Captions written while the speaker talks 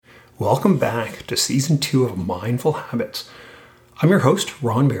Welcome back to Season 2 of Mindful Habits. I'm your host,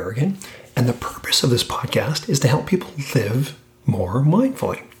 Ron Berrigan, and the purpose of this podcast is to help people live more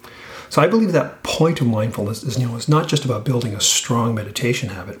mindfully. So I believe that point of mindfulness is not just about building a strong meditation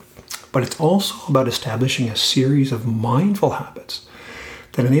habit, but it's also about establishing a series of mindful habits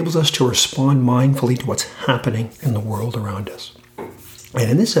that enables us to respond mindfully to what's happening in the world around us.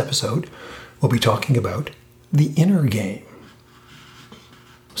 And in this episode, we'll be talking about the inner game.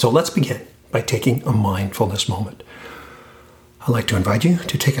 So let's begin by taking a mindfulness moment. I'd like to invite you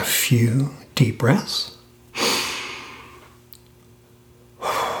to take a few deep breaths.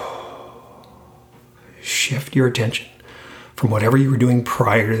 Shift your attention from whatever you were doing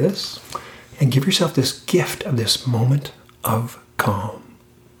prior to this and give yourself this gift of this moment of calm.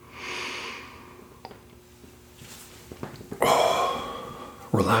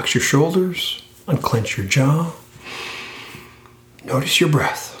 Relax your shoulders, unclench your jaw. Notice your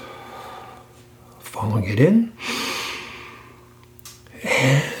breath, following it in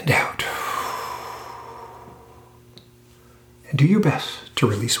and out. And do your best to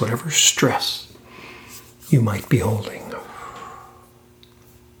release whatever stress you might be holding.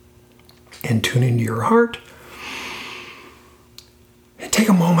 And tune into your heart. And take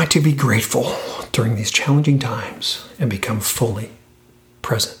a moment to be grateful during these challenging times and become fully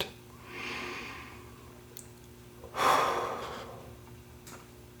present.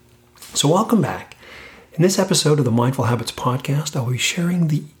 So welcome back. In this episode of the Mindful Habits podcast, I'll be sharing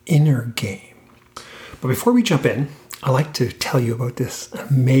the inner game. But before we jump in, I'd like to tell you about this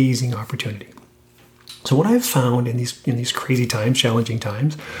amazing opportunity. So what I've found in these crazy times, challenging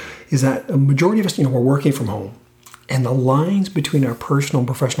times, is that a majority of us, we're working from home, and the lines between our personal and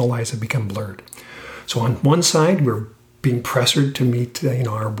professional lives have become blurred. So on one side, we're being pressured to meet,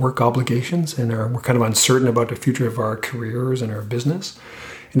 our work obligations, and we're kind of uncertain about the future of our careers and our business.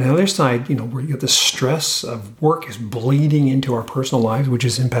 And on the other side, where you get the stress of work is bleeding into our personal lives, which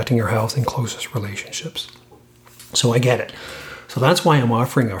is impacting our health and closest relationships. So I get it. So that's why I'm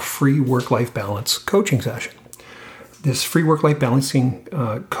offering a free work-life balance coaching session. This free work-life balancing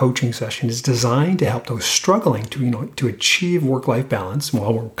coaching session is designed to help those struggling to achieve work-life balance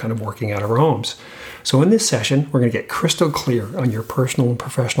while we're kind of working out of our homes. So in this session, we're going to get crystal clear on your personal and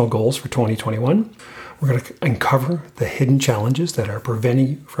professional goals for 2021. We're going to uncover the hidden challenges that are preventing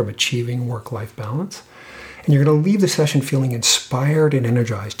you from achieving work-life balance. And you're going to leave the session feeling inspired and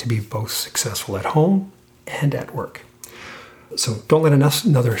energized to be both successful at home and at work. So don't let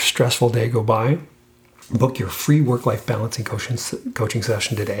another stressful day go by. Book your free work-life balancing coaching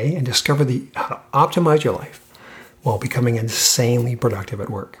session today and discover how to optimize your life while becoming insanely productive at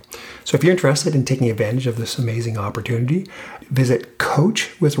work. So if you're interested in taking advantage of this amazing opportunity, visit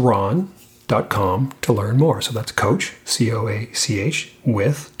coachwithron.com to learn more. So that's coach, C-O-A-C-H,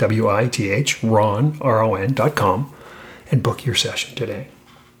 with W-I-T-H, Ron, R-O-N.com, and book your session today.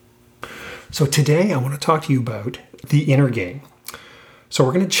 So today I want to talk to you about the inner game. So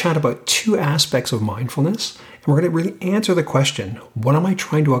we're going to chat about two aspects of mindfulness, and we're going to really answer the question, what am I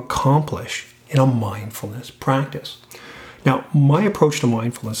trying to accomplish in a mindfulness practice? Now, my approach to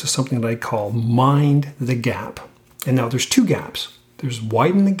mindfulness is something that I call mind the gap. And now there's two gaps. There's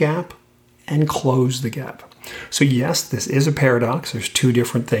widen the gap and close the gap. So yes, this is a paradox. There's two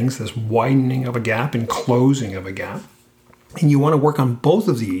different things, this widening of a gap and closing of a gap. And you want to work on both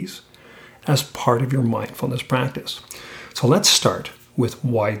of these as part of your mindfulness practice. So let's start with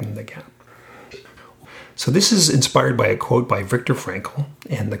widen the gap. So this is inspired by a quote by Viktor Frankl,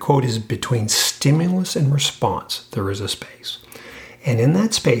 and the quote is, "Between stimulus and response, there is a space. And in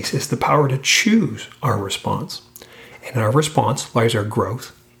that space is the power to choose our response. And in our response lies our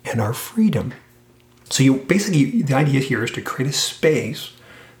growth and our freedom." So the idea here is to create a space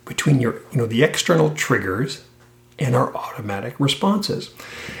between the external triggers and our automatic responses.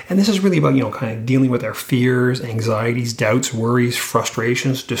 And this is really about, kind of dealing with our fears, anxieties, doubts, worries,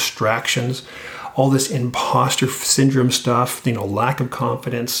 frustrations, distractions, all this imposter syndrome stuff, lack of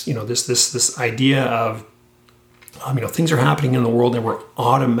confidence, this idea of, things are happening in the world and we're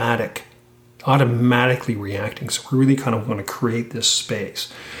automatically reacting. So we really kind of want to create this space.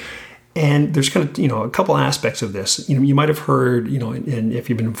 And there's kind of, a couple aspects of this. You might have heard, and if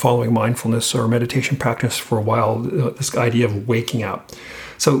you've been following mindfulness or meditation practice for a while, this idea of waking up.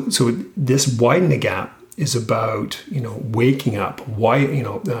 So this widen the gap is about, waking up,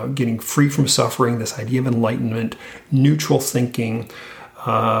 getting free from suffering, this idea of enlightenment, neutral thinking,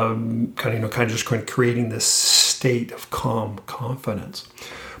 kind of creating this state of calm confidence.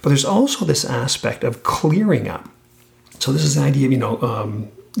 But there's also this aspect of clearing up. So this is the idea of,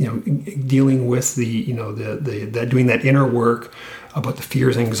 dealing with the doing that inner work, about the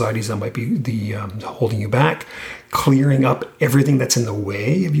fears and anxieties that might be holding you back, clearing up everything that's in the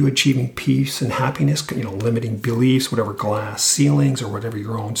way of you achieving peace and happiness, limiting beliefs, whatever glass ceilings or whatever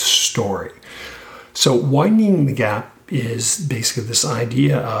your own story. So widening the gap is basically this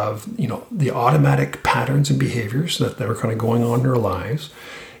idea of, the automatic patterns and behaviors that are kind of going on in our lives.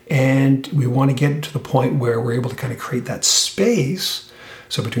 And we want to get to the point where we're able to kind of create that space.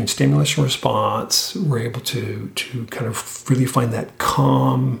 So between stimulus and response, we're able to kind of really find that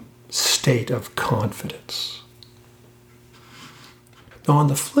calm state of confidence. Now, on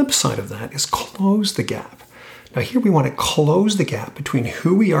the flip side of that is close the gap. Now, here we want to close the gap between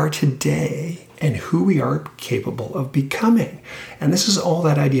who we are today and who we are capable of becoming. And this is all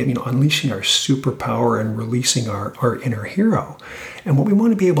that idea of, unleashing our superpower and releasing our inner hero. And what we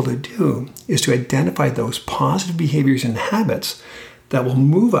want to be able to do is to identify those positive behaviors and habits that will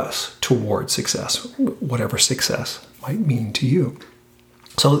move us towards success, whatever success might mean to you.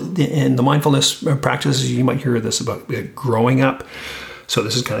 So in the mindfulness practices, you might hear this about growing up. So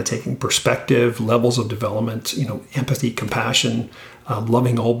this is kind of taking perspective, levels of development, empathy, compassion,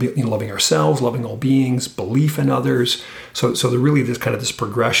 loving ourselves, loving all beings, belief in others. So there really is kind of this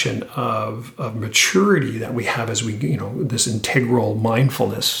progression of maturity that we have as we, this integral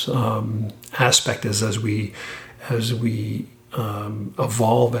mindfulness aspect as we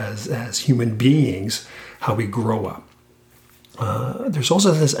evolve as human beings, how we grow up. There's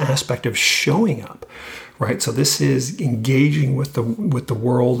also this aspect of showing up, right? So this is engaging with the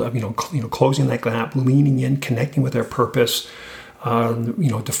world of closing that gap, leaning in, connecting with our purpose,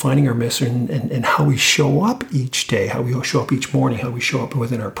 defining our mission and how we show up each day, how we show up each morning, how we show up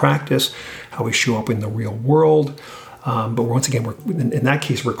within our practice, how we show up in the real world. But once again, in that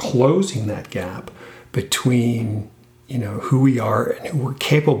case, we're closing that gap between who we are and who we're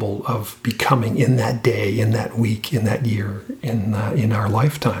capable of becoming in that day, in that week, in that year, in our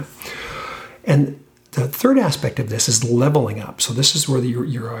lifetime. And the third aspect of this is leveling up. So this is where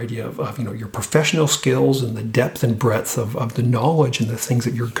your idea of your professional skills and the depth and breadth of the knowledge and the things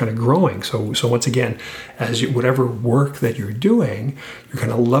that you're kind of growing. So once again, whatever work that you're doing, you're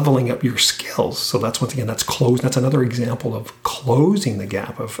kind of leveling up your skills. So that's closed. That's another example of closing the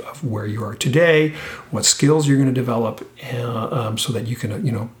gap of where you are today, what skills you're going to develop, so that you can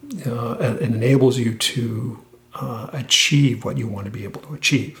it enables you to achieve what you want to be able to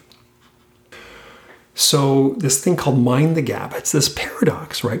achieve. So this thing called mind the gap, it's this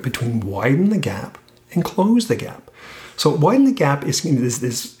paradox, right, between widen the gap and close the gap. So widen the gap is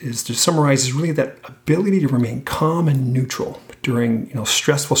to summarize, is really that ability to remain calm and neutral during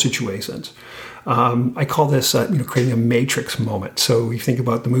stressful situations. I call this creating a matrix moment. So you think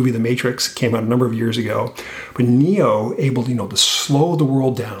about the movie The Matrix, came out a number of years ago, but Neo able to slow the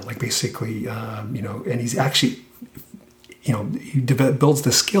world down, like basically and he's actually he builds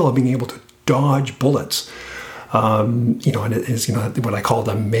the skill of being able to dodge bullets, and it is what I call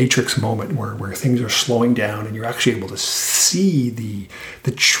the matrix moment, where things are slowing down and you're actually able to see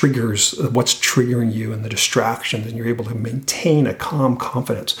the triggers, what's triggering you and the distractions, and you're able to maintain a calm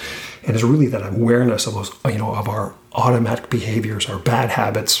confidence. And it's really that awareness of those of our automatic behaviors, our bad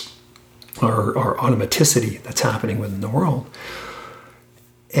habits, our automaticity that's happening within the world.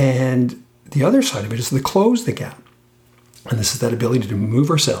 And the other side of it is to close the gap. And this is that ability to move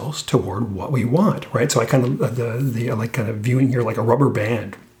ourselves toward what we want, right? So I kind of I like kind of viewing here like a rubber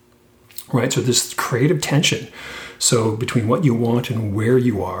band, right? So this creative tension, so between what you want and where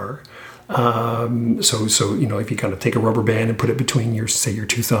you are. So if you kind of take a rubber band and put it between your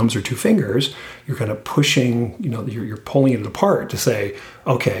two thumbs or two fingers, you're kind of pushing, you're pulling it apart to say,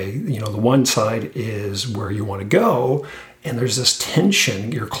 okay, the one side is where you want to go, and there's this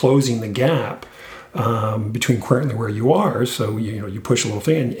tension. You're closing the gap between currently where you are. So you push a little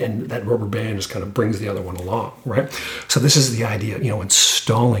thing, and that rubber band just kind of brings the other one along, right? So this is the idea,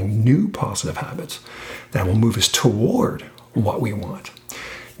 installing new positive habits that will move us toward what we want.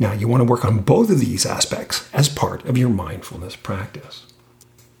 Now, you want to work on both of these aspects as part of your mindfulness practice.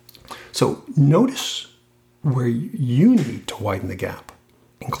 So notice where you need to widen the gap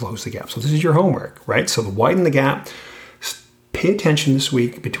and close the gap. So this is your homework, right? So to widen the gap, pay attention this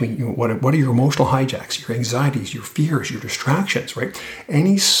week between what are your emotional hijacks, your anxieties, your fears, your distractions, right?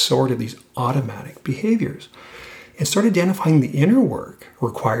 Any sort of these automatic behaviors. And start identifying the inner work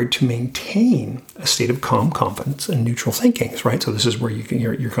required to maintain a state of calm confidence and neutral thinking, right? So this is where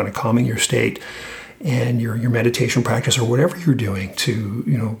you're kind of calming your state, and your meditation practice or whatever you're doing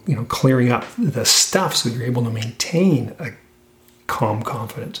to clearing up the stuff so you're able to maintain a calm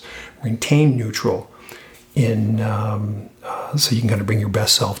confidence, maintain neutral so you can kind of bring your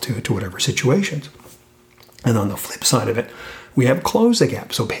best self to whatever situations. And on the flip side of it, we have closed the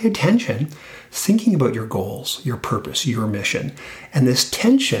gap. So pay attention, thinking about your goals, your purpose, your mission, and this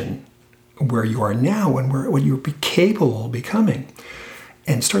tension where you are now and what you're capable of becoming.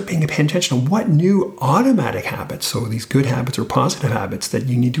 And start paying attention to what new automatic habits, so these good habits or positive habits, that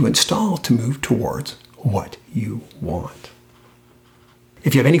you need to install to move towards what you want.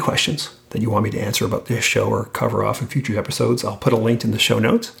 If you have any questions that you want me to answer about this show or cover off in future episodes, I'll put a link in the show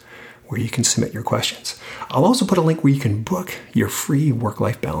notes where you can submit your questions. I'll also put a link where you can book your free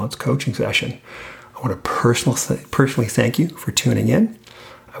work-life balance coaching session. I want to personally thank you for tuning in.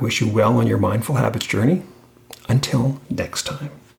 I wish you well on your mindful habits journey. Until next time.